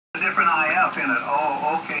IF in it.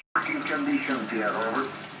 Oh, okay. Working conditions here, over.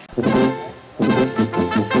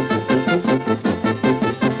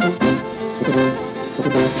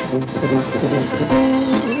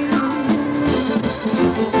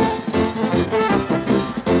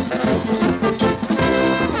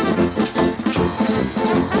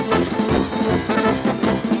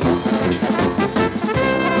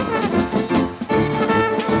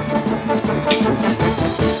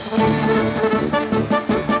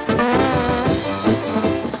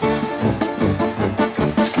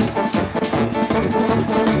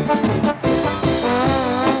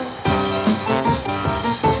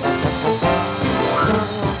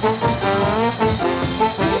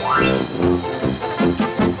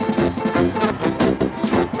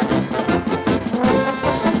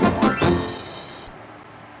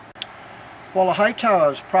 Well, a high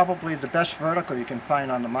tower is probably the best vertical you can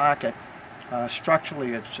find on the market.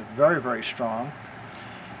 Structurally, it's very, very strong.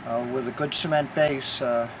 With a good cement base,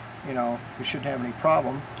 you know, you shouldn't have any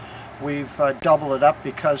problem. We've doubled it up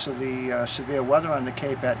because of the severe weather on the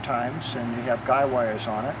Cape at times, and you have guy wires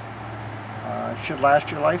on it. It should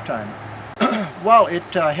last your lifetime. Well, it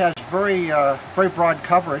has very broad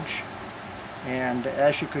coverage, and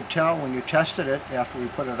as you could tell when you tested it after we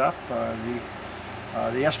put it up,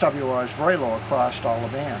 the SWR is very low across all the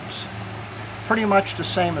bands. Pretty much the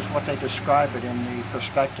same as what they describe it in the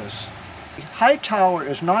prospectus. The high tower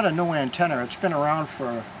is not a new antenna. It's been around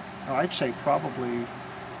for, I'd say, probably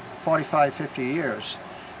 45, 50 years.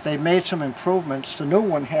 They made some improvements. The new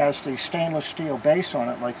one has the stainless steel base on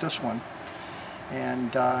it, like this one.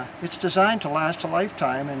 And it's designed to last a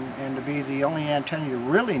lifetime and to be the only antenna you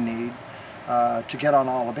really need to get on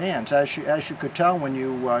all the bands. As you could tell when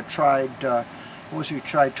you tried you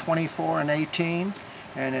tried 24 and 18,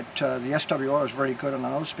 and the SWR is very good on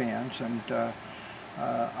those bands, and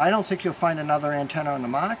I don't think you'll find another antenna on the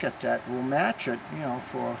market that will match it, you know,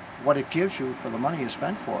 for what it gives you for the money you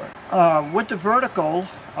spent for it. With the vertical,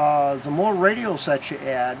 the more radials that you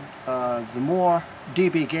add, the more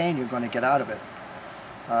dB gain you're going to get out of it.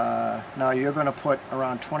 Now you're going to put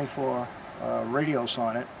around 24 radials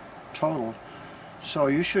on it total. So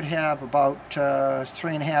you should have about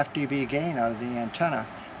 3.5 dB gain out of the antenna.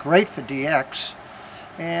 Great for DX,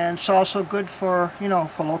 and it's also good for, you know,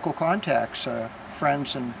 for local contacts,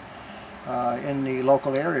 friends and in the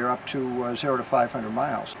local area up to 0 to 500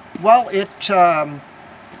 miles. Well,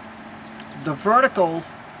 the vertical,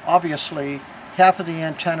 obviously, half of the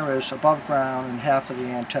antenna is above ground and half of the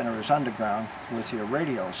antenna is underground with your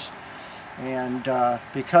radials, and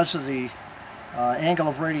because of the angle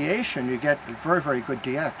of radiation, you get very, very good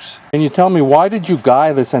DX. Can you tell me, why did you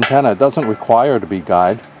guy this antenna? It doesn't require to be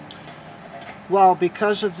guyed. Well,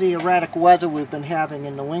 because of the erratic weather we've been having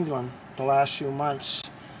in New England the last few months,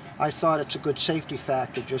 I thought it's a good safety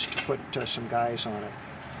factor just to put some guys on it.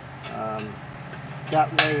 That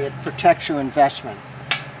way it protects your investment.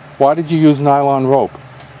 Why did you use nylon rope?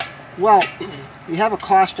 Well, you have a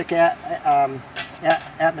caustic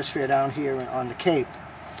atmosphere down here on the Cape,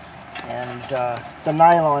 and the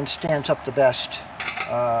nylon stands up the best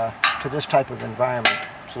to this type of environment.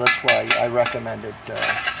 So that's why I recommended the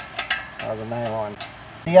nylon.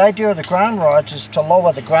 The idea of the ground rods is to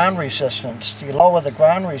lower the ground resistance. The lower the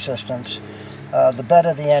ground resistance, the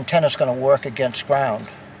better the antenna is going to work against ground,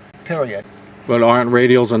 period. But aren't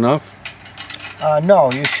radials enough?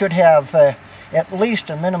 No, you should have at least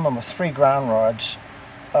a minimum of 3 ground rods.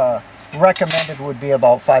 Recommended would be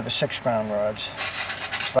about 5 or 6 ground rods.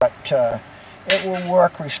 But it will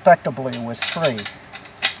work respectably with 3.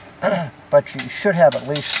 But you should have at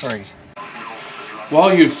least 3.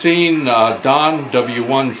 Well, you've seen Don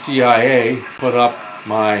W1CIA put up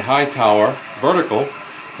my high tower vertical.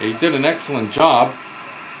 He did an excellent job.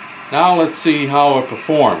 Now let's see how it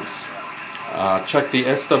performs. Check the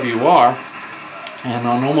SWR, and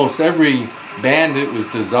on almost every band it was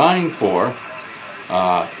designed for,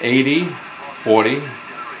 80, 40,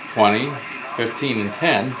 20, 15, and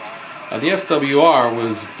 10, the SWR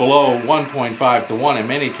was below 1.5 to 1 in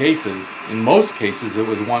many cases. In most cases it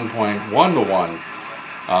was 1.1 to 1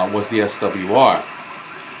 was the SWR.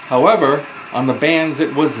 However, on the bands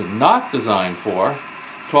it was not designed for,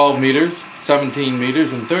 12 meters, 17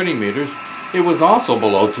 meters, and 30 meters, it was also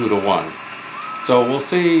below 2 to 1. So we'll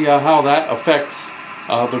see how that affects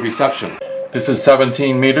the reception. This is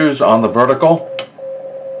 17 meters on the vertical,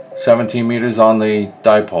 17 meters on the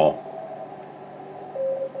dipole.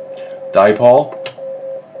 Dipole,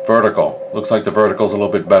 vertical. Looks like the vertical's a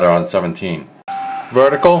little bit better on 17.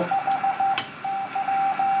 Vertical,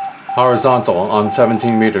 horizontal on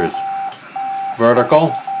 17 meters.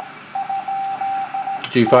 Vertical,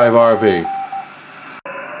 G5RV.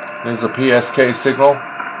 There's a PSK signal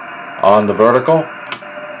on the vertical,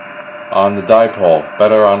 on the dipole,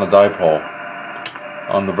 better on the dipole.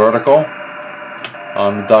 On the vertical,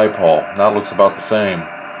 on the dipole. That looks about the same.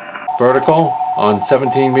 Vertical on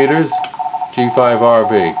 17 meters,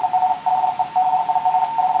 G5RV.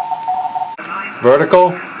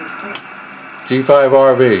 Vertical,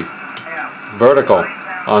 G5RV. Vertical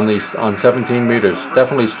on 17 meters.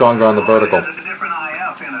 Definitely stronger on the vertical.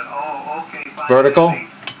 Vertical,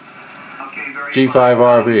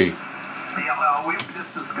 G5RV.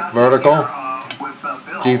 Vertical,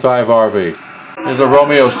 G5RV. Here's a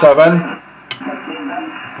Romeo 7,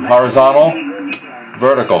 horizontal,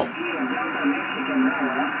 vertical.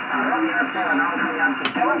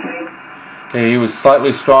 Okay, he was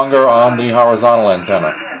slightly stronger on the horizontal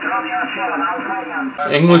antenna.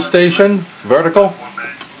 English station, vertical,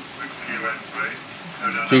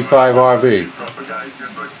 G5RV.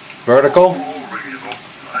 Vertical,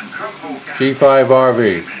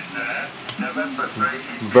 G5RV.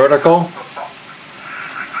 Vertical,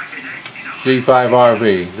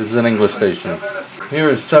 G5RV. This is an English station. Here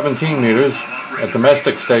is 17 meters, a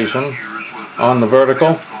domestic station, on the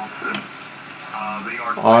vertical,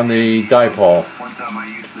 on the dipole,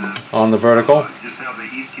 on the vertical,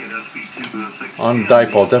 on the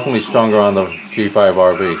dipole. Definitely stronger on the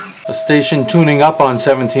G5RV. A station tuning up on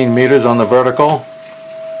 17 meters on the vertical,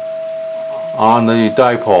 on the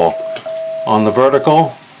dipole, on the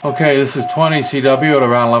vertical. Okay, this is 20 CW at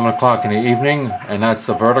around 11 o'clock in the evening, and that's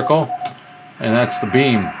the vertical. And that's the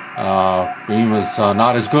beam. Beam is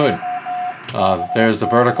not as good. There's the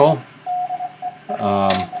vertical.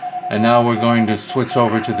 And now we're going to switch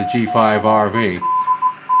over to the G5RV.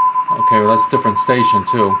 Okay, well that's a different station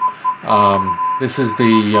too. This is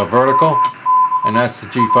the vertical, and that's the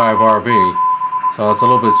G5RV. So it's a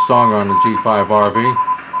little bit stronger on the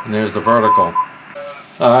G5RV. And there's the vertical.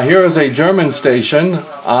 Here is a German station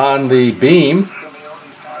on the beam.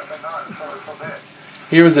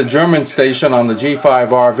 Here is a German station on the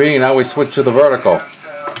G5RV. Now we switch to the vertical.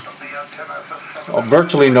 Oh,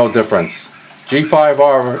 virtually no difference.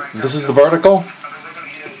 G5RV, this is the vertical.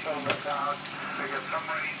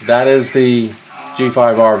 That is the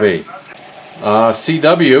G5RV.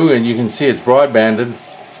 CW, and you can see it's broadbanded.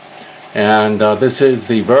 And this is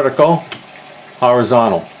the vertical,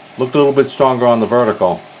 horizontal. Looked a little bit stronger on the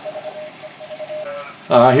vertical.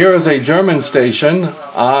 Here is a German station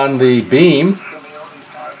on the beam.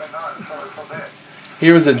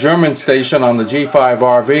 Here is a German station on the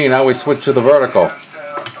G5RV. Now we switch to the vertical.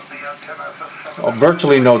 Oh,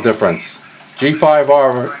 virtually no difference.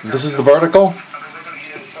 G5RV, this is the vertical.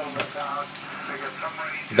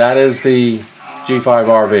 That is the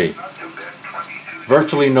G5RV.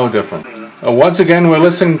 Virtually no difference. Once again, we're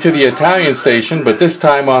listening to the Italian station, but this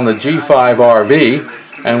time on the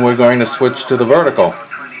G5RV, and we're going to switch to the vertical.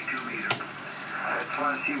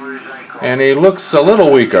 And he looks a little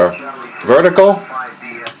weaker. Vertical,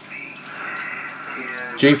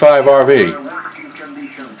 G5RV.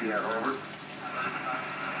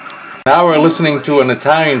 Now we're listening to an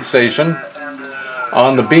Italian station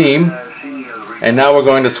on the beam, and now we're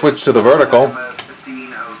going to switch to the vertical,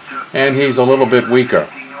 and he's a little bit weaker.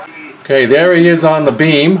 Okay, there he is on the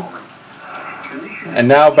beam, and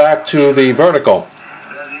now back to the vertical.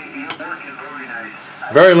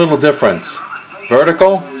 Very little difference.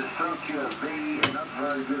 Vertical,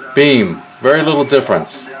 beam, very little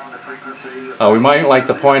difference. We might like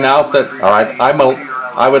to point out that,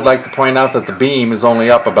 I would like to point out that the beam is only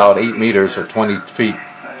up about 8 meters or 20 feet.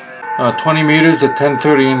 20 meters at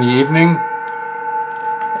 10:30 in the evening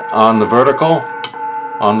on the vertical,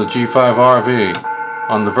 on the G5RV.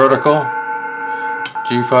 On the vertical,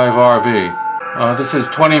 G5RV. This is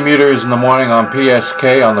 20 meters in the morning on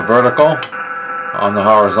PSK on the vertical, on the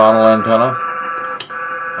horizontal antenna,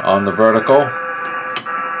 on the vertical,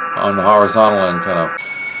 on the horizontal antenna.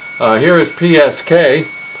 Here is PSK,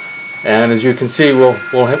 and as you can see,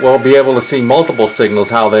 we'll be able to see multiple signals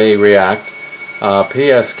how they react.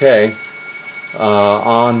 PSK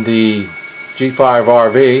on the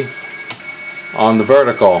G5RV on the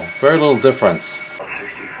vertical. Very little difference.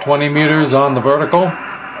 20 meters on the vertical,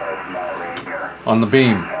 on the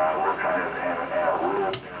beam.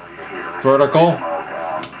 Vertical,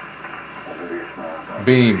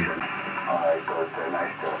 beam.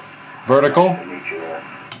 Vertical,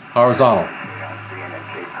 horizontal.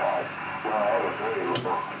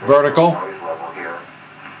 Vertical,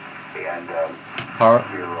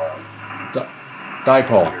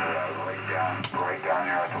 dipole.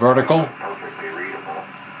 Vertical,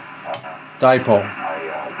 dipole.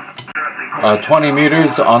 20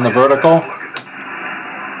 meters on the vertical,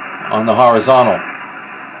 on the horizontal.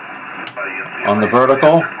 on the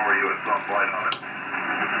vertical,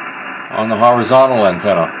 on the horizontal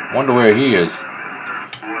antenna. Wonder where he is.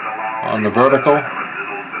 On the vertical,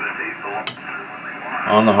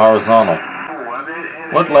 on the horizontal.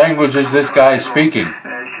 What language is this guy speaking?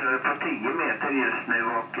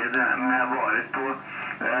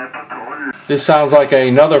 This sounds like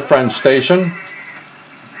another French station.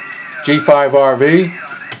 G5RV.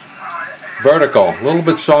 Vertical. A little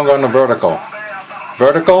bit stronger on the vertical.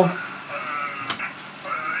 Vertical.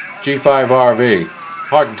 G5RV.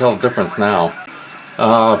 Hard to tell the difference now.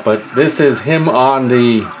 But this is him on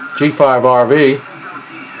the G5RV.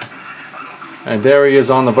 And there he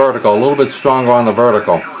is on the vertical. A little bit stronger on the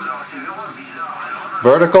vertical.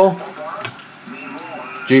 Vertical.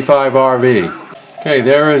 G5RV. Okay,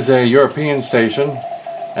 there is a European station,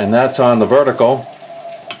 and that's on the vertical,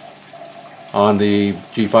 on the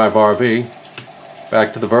G5RV.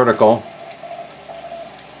 Back to the vertical,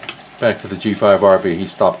 back to the G5RV. He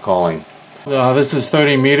stopped calling. This is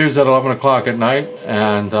 30 meters at 11 o'clock at night,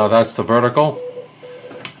 and that's the vertical.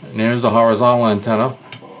 And there's the horizontal antenna.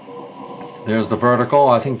 There's the vertical.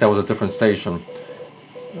 I think that was a different station.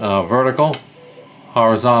 Vertical,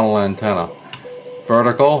 horizontal antenna.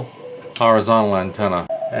 Vertical, horizontal antenna.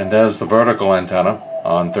 And there's the vertical antenna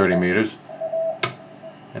on 30 meters.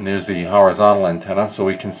 And there's the horizontal antenna. So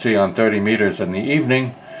we can see on 30 meters in the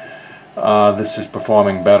evening, this is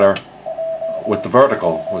performing better with the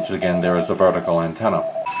vertical, which again, there is the vertical antenna.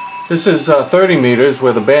 This is 30 meters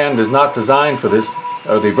where the band is not designed for this,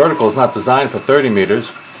 or the vertical is not designed for 30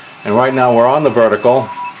 meters. And right now we're on the vertical,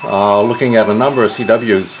 looking at a number of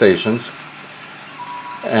CW stations.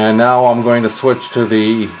 And now I'm going to switch to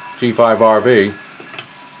the G5RV,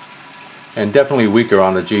 and definitely weaker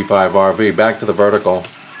on the G5RV. Back to the vertical.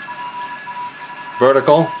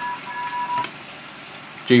 Vertical,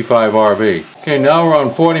 G5RV. Okay, now we're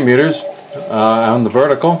on 40 meters on the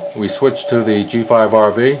vertical. We switch to the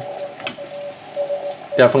G5RV.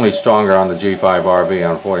 Definitely stronger on the G5RV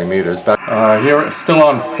on 40 meters. Here, still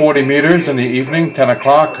on 40 meters in the evening, 10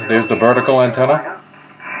 o'clock. There's the vertical antenna.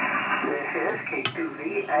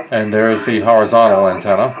 And there's the horizontal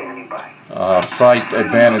antenna. Slight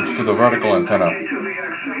advantage to the vertical antenna.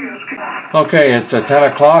 Okay, it's at 10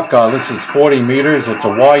 o'clock. This is 40 meters. It's a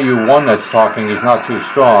YU1 that's talking. He's not too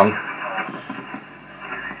strong.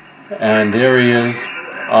 And there he is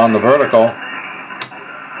on the vertical.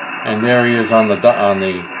 And there he is on the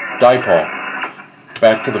dipole.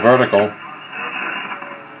 Back to the vertical.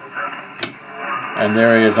 And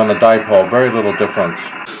there he is on the dipole. Very little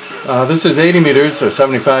difference. This is 80 meters or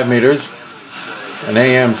 75 meters, an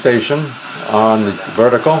AM station on the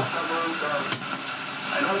vertical.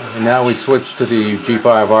 And now we switch to the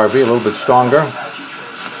G5RV, a little bit stronger.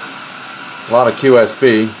 A lot of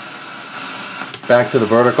QSB. Back to the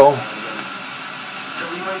vertical.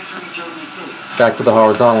 Back to the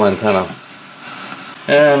horizontal antenna.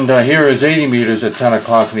 And here is 80 meters at 10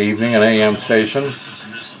 o'clock in the evening, an AM station.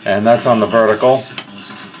 And that's on the vertical.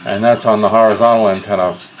 And that's on the horizontal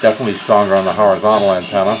antenna. Definitely stronger on the horizontal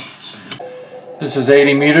antenna. This is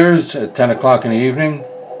 80 meters at 10 o'clock in the evening.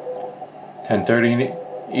 10:30 in the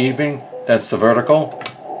evening. That's the vertical.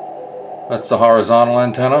 That's the horizontal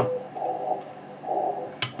antenna.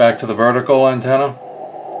 Back to the vertical antenna.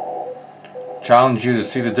 Challenge you to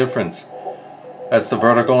see the difference. That's the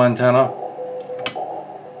vertical antenna.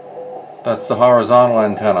 That's the horizontal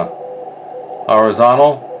antenna.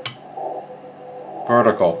 Horizontal.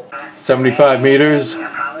 Vertical. 75 meters.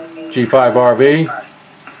 G5RV.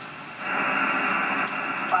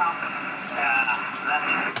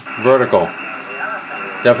 Vertical.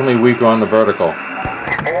 Definitely weaker on the vertical. In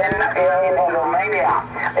Romania,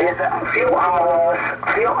 it's a few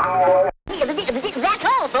hours